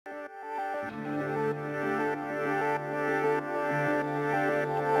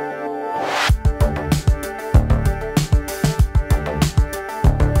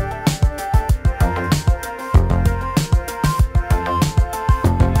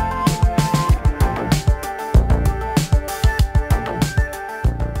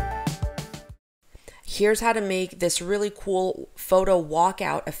here's how to make this really cool photo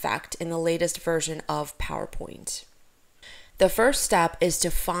walkout effect in the latest version of PowerPoint. The first step is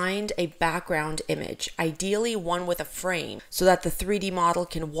to find a background image, ideally one with a frame, so that the 3D model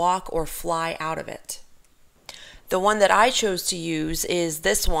can walk or fly out of it. The one that I chose to use is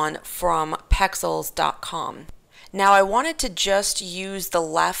this one from pexels.com. Now I wanted to just use the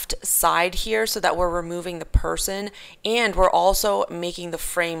left side here so that we're removing the person, and we're also making the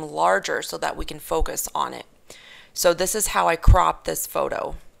frame larger so that we can focus on it. So this is how I cropped this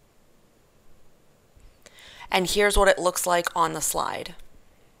photo. And here's what it looks like on the slide.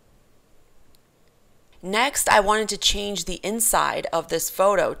 Next, I wanted to change the inside of this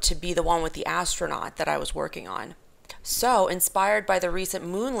photo to be the one with the astronaut that I was working on. So, inspired by the recent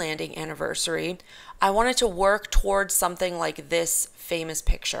moon landing anniversary, I wanted to work towards something like this famous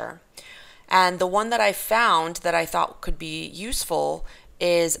picture. And the one that I found that I thought could be useful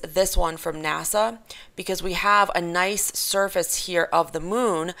is this one from NASA, because we have a nice surface here of the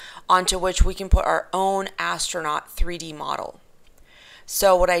moon onto which we can put our own astronaut 3D model.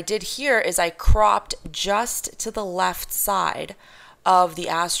 So what I did here is I cropped just to the left side of the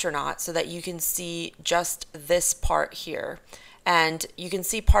astronaut so that you can see just this part here. And you can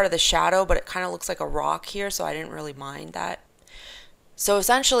see part of the shadow, but it kind of looks like a rock here, so I didn't really mind that. So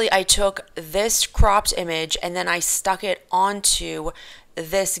essentially I took this cropped image and then I stuck it onto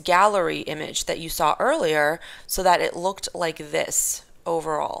this gallery image that you saw earlier so that it looked like this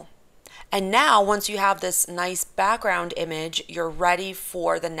overall. And now once you have this nice background image, you're ready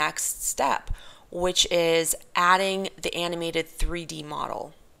for the next step, which is adding the animated 3D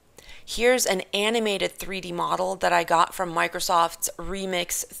model. Here's an animated 3D model that I got from Microsoft's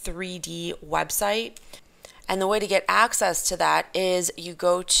Remix 3D website. And the way to get access to that is you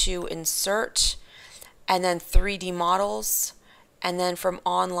go to Insert and then 3D Models, and then from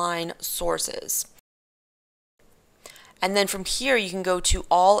Online Sources. And then from here you can go to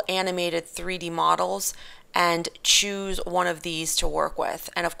All Animated 3D Models and choose one of these to work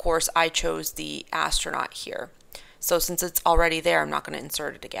with. And of course I chose the astronaut here. So since it's already there, I'm not going to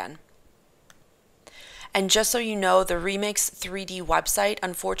insert it again. And just so you know, the Remix 3D website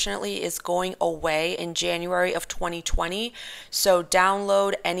unfortunately is going away in January of 2020. So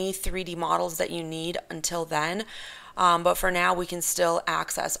download any 3D models that you need until then. But for now, we can still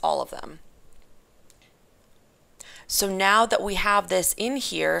access all of them. So now that we have this in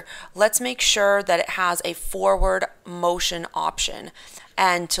here, let's make sure that it has a forward motion option.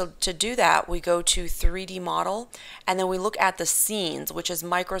 And to do that, we go to 3D Model, and then we look at the scenes, which is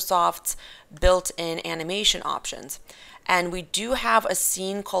Microsoft's built-in animation options. And we do have a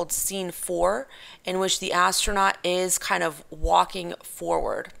scene called Scene 4, in which the astronaut is kind of walking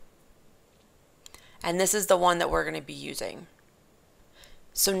forward. And this is the one that we're going to be using.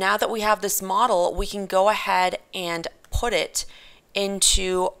 So now that we have this model, we can go ahead and put it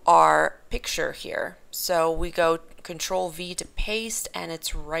into our picture here. So we go Control V to paste, and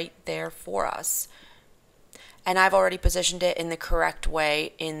it's right there for us. And I've already positioned it in the correct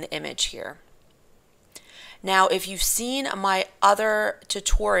way in the image here. Now, if you've seen my other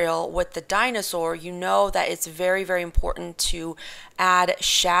tutorial with the dinosaur, you know that it's very, very important to add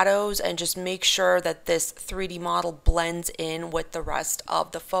shadows and just make sure that this 3D model blends in with the rest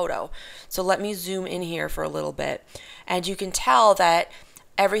of the photo. So let me zoom in here for a little bit. And you can tell that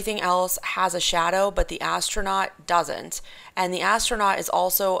everything else has a shadow, but the astronaut doesn't. And the astronaut is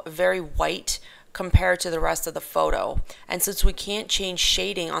also very white compared to the rest of the photo. And since we can't change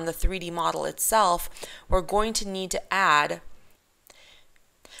shading on the 3D model itself, we're going to need to add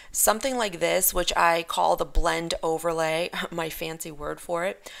something like this, which I call the blend overlay, my fancy word for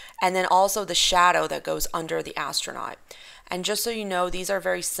it, and then also the shadow that goes under the astronaut. And just so you know, these are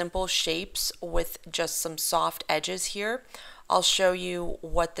very simple shapes with just some soft edges here. I'll show you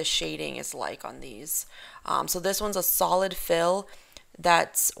what the shading is like on these. So this one's a solid fill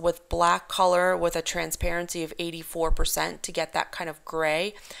that's with black color with a transparency of 84% to get that kind of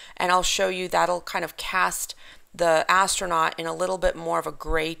gray. And I'll show you that'll kind of cast the astronaut in a little bit more of a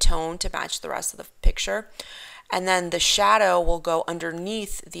gray tone to match the rest of the picture. And then the shadow will go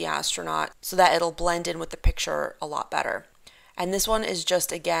underneath the astronaut so that it'll blend in with the picture a lot better. And this one is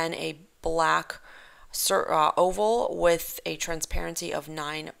just, again, a black oval with a transparency of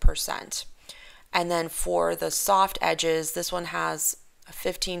 9%. And then for the soft edges, this one has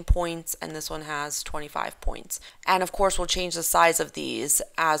 15 points and this one has 25 points. And of course, we'll change the size of these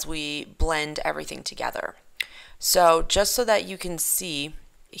as we blend everything together. So just so that you can see,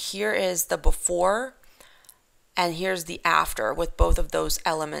 here is the before and here's the after with both of those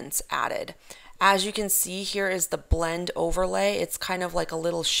elements added. As you can see, here is the blend overlay. It's kind of like a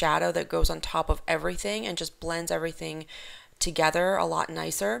little shadow that goes on top of everything and just blends everything together a lot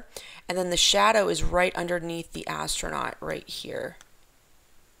nicer. And then the shadow is right underneath the astronaut right here.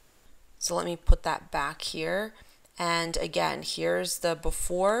 So let me put that back here. And again, here's the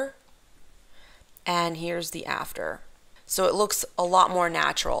before and here's the after. So it looks a lot more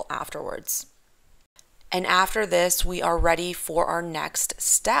natural afterwards. And after this, we are ready for our next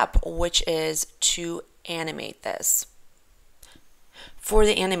step, which is to animate this. For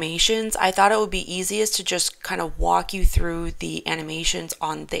the animations, I thought it would be easiest to just kind of walk you through the animations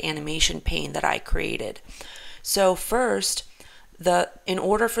on the animation pane that I created. So first, in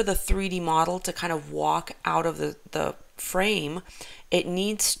order for the 3D model to kind of walk out of the frame, it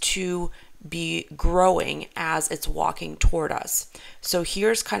needs to be growing as it's walking toward us. So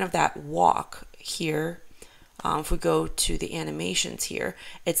here's kind of that walk here. If we go to the animations here,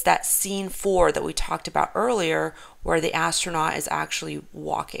 it's that scene 4 that we talked about earlier where the astronaut is actually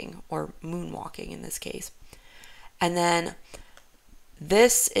walking, or moonwalking in this case. And then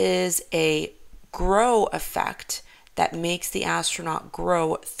this is a grow effect that makes the astronaut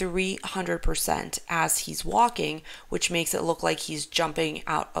grow 300% as he's walking, which makes it look like he's jumping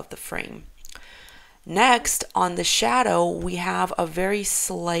out of the frame. Next, on the shadow, we have a very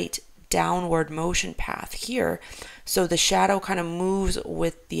slight downward motion path here. So the shadow kind of moves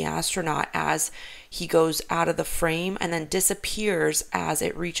with the astronaut as he goes out of the frame and then disappears as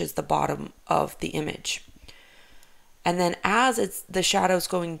it reaches the bottom of the image. And then as the shadow's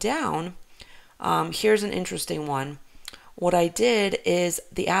going down, here's an interesting one. What I did is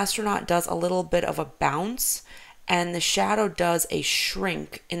the astronaut does a little bit of a bounce and the shadow does a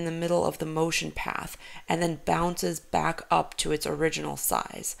shrink in the middle of the motion path and then bounces back up to its original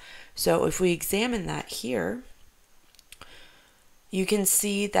size. So if we examine that here, you can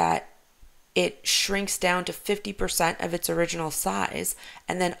see that it shrinks down to 50% of its original size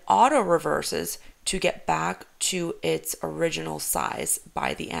and then auto reverses to get back to its original size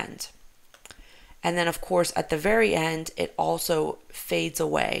by the end. And then of course at the very end, it also fades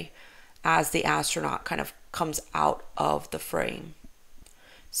away as the astronaut kind of comes out of the frame.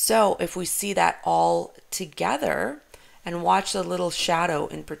 So if we see that all together and watch the little shadow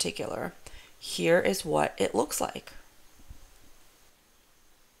in particular, here is what it looks like.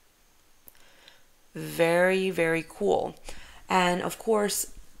 Very, very cool. And of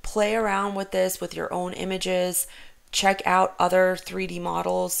course, play around with this with your own images. Check out other 3D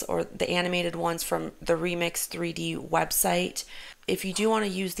models or the animated ones from the Remix 3D website. If you do want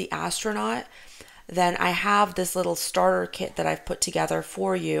to use the astronaut, then I have this little starter kit that I've put together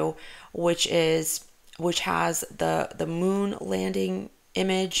for you, which has the moon landing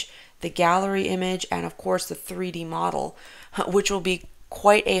image, the gallery image, and of course the 3D model, which will be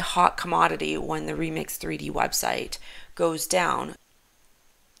quite a hot commodity when the Remix 3D website goes down.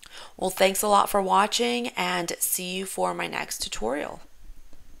 Well, thanks a lot for watching and see you for my next tutorial.